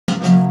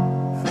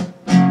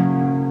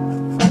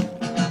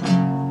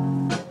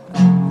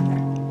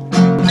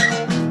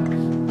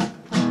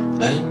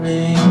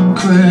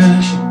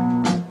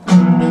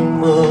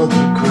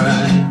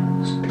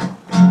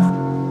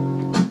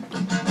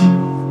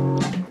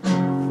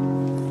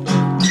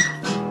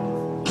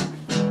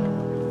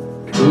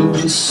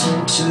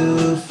listen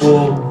to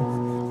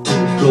fall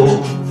to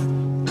gold.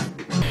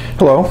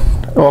 Hello,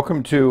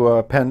 welcome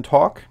to Pen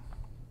Talk.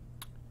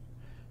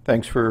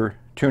 Thanks for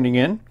tuning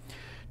in.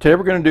 Today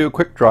we're going to do a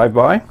quick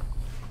drive-by.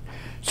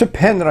 It's a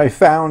pen that I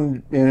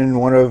found in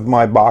one of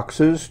my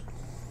boxes.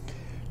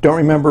 Don't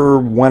remember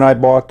when I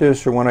bought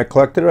this or when I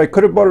collected it. I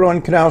could have bought it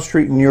on Canal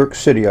Street in New York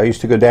City. I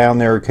used to go down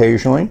there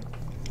occasionally.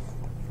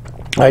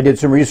 I did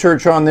some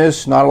research on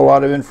this, not a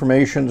lot of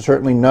information,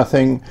 certainly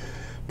nothing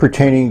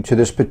pertaining to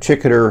this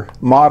particular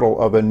model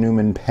of a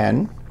Newman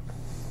pen.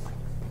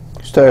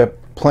 Just a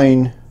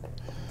plain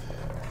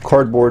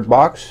cardboard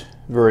box,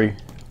 very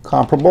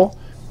comparable.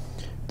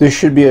 This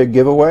should be a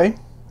giveaway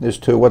as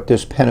to what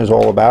this pen is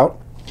all about.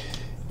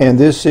 And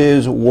this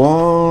is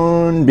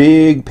one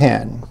big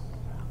pen.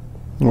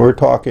 We're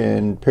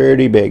talking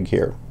pretty big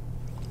here.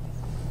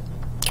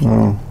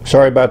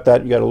 Sorry about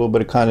that. You got a little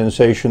bit of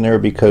condensation there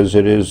because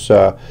it is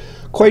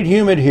quite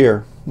humid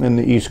here in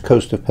the east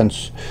coast of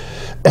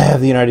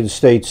the United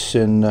States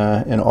in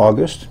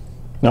August.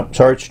 No,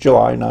 sorry, it's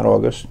July, not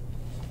August.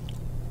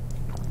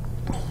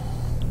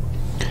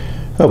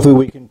 Hopefully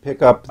we can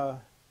pick up. I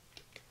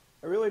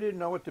really didn't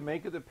know what to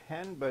make of the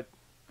pen, but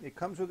it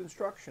comes with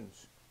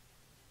instructions.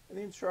 And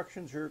the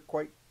instructions are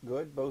quite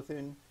good, both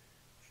in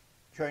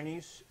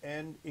Chinese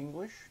and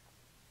English.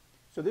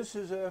 So this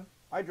is a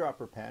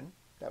eyedropper pen.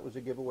 That was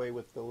a giveaway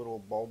with the little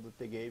bulb that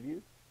they gave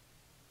you.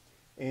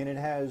 And it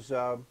has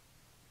a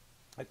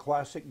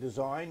classic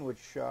design,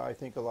 which I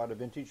think a lot of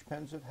vintage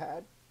pens have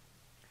had.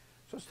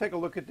 So let's take a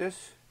look at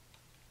this.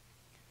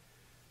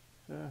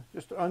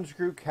 Just an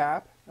unscrew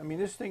cap. I mean,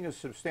 this thing is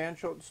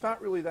substantial. It's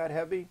not really that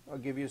heavy. I'll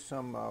give you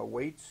some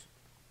weights.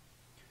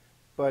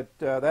 But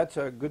that's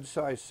a good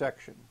size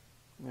section.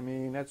 I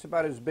mean, that's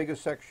about as big a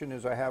section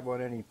as I have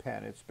on any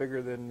pen. It's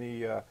bigger than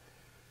the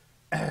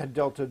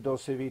Delta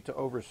Dolce Vita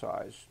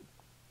Oversize.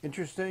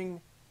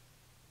 Interesting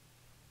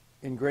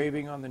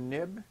engraving on the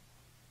nib.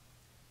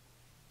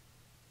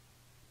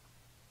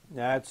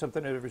 Now, that's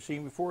something I've never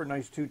seen before. A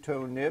nice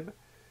two-tone nib,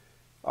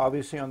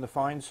 obviously on the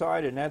fine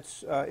side. And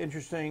that's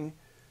interesting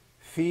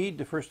feed.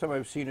 The first time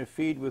I've seen a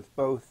feed with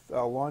both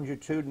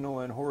longitudinal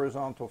and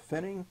horizontal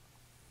finning.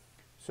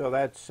 So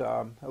that's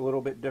a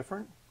little bit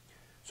different.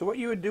 So what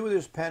you would do with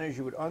this pen is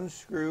you would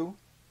unscrew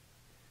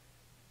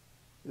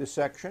this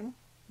section.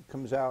 It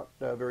comes out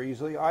very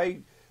easily. I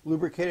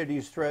lubricated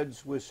these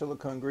threads with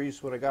silicone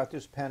grease. When I got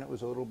this pen, it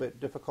was a little bit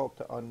difficult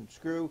to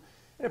unscrew.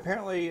 And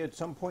apparently at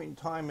some point in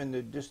time in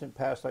the distant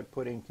past, I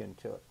put ink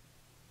into it.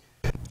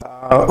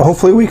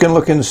 Hopefully we can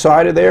look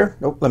inside of there.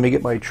 Nope, let me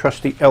get my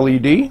trusty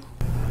LED.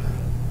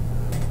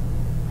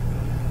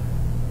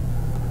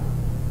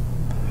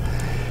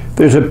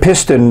 There's a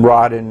piston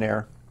rod in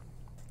there.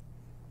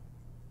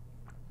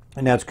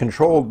 And that's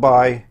controlled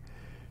by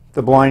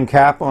the blind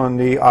cap on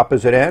the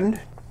opposite end.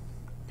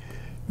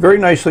 Very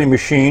nicely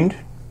machined.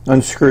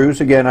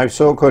 Unscrews. Again, I've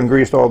silicone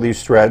greased all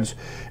these threads.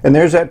 And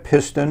there's that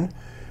piston,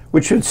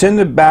 which fits in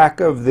the back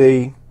of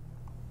the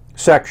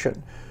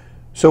section.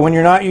 So when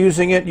you're not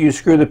using it, you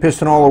screw the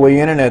piston all the way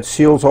in and that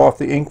seals off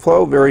the ink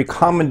flow. Very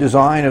common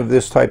design of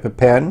this type of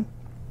pen.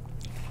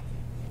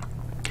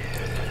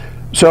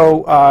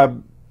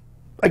 So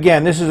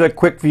again, this is a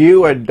quick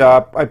view.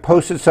 I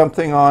posted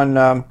something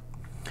on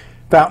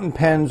fountain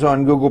pens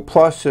on Google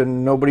Plus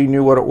and nobody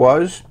knew what it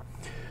was.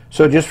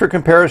 So just for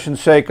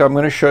comparison's sake, I'm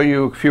going to show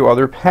you a few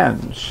other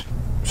pens.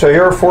 So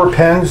here are 4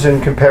 pens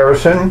in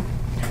comparison.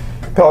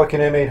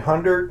 Pelican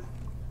M800,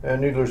 a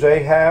Noodler's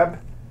Ahab,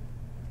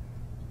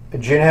 a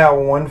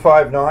Jinhao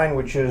 159,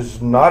 which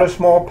is not a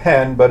small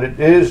pen, but it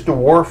is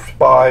dwarfed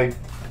by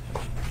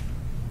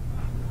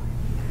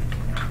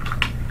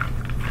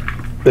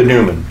the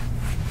Newman.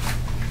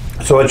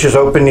 So let's just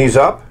open these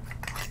up.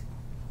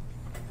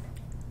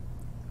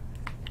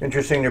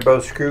 Interesting, they're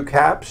both screw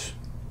caps.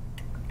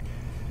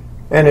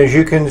 And as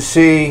you can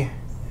see,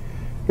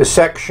 the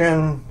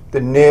section, the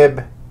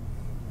nib,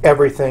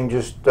 everything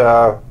just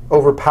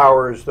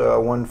overpowers the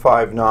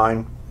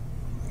 159.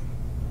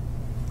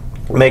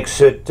 Makes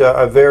it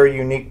a very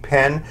unique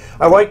pen.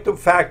 I like the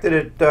fact that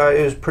it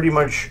is pretty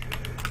much,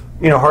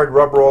 hard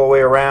rubber all the way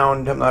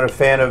around. I'm not a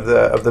fan of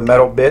the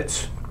metal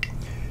bits.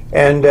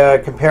 And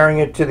comparing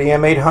it to the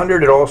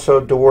M800, it also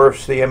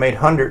dwarfs the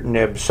M800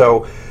 nib.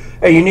 So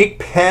a unique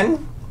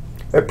pen.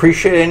 I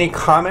appreciate any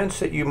comments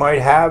that you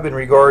might have in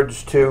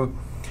regards to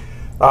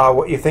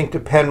what you think the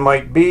pen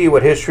might be,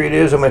 what history it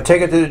is. I'm going to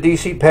take it to the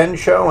DC Pen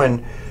Show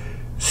and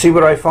see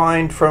what I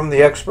find from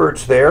the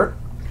experts there.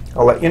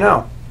 I'll let you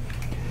know.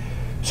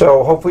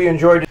 So hopefully you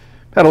enjoyed it.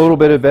 Had a little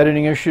bit of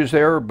editing issues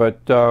there, but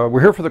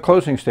we're here for the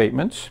closing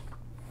statements.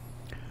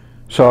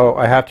 So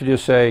I have to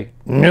just say,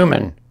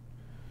 Newman.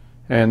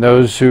 And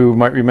those who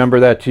might remember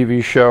that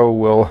TV show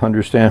will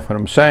understand what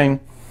I'm saying.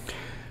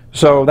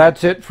 So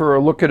that's it for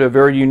a look at a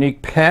very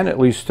unique pen, at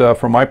least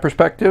from my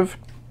perspective.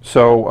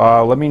 So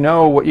let me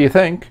know what you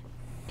think.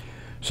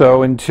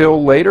 So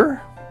until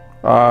later,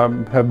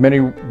 have many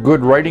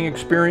good writing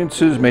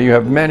experiences. May you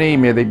have many.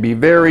 May they be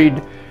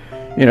varied.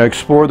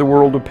 Explore the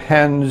world of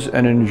pens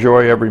and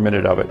enjoy every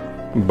minute of it.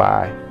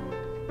 Bye.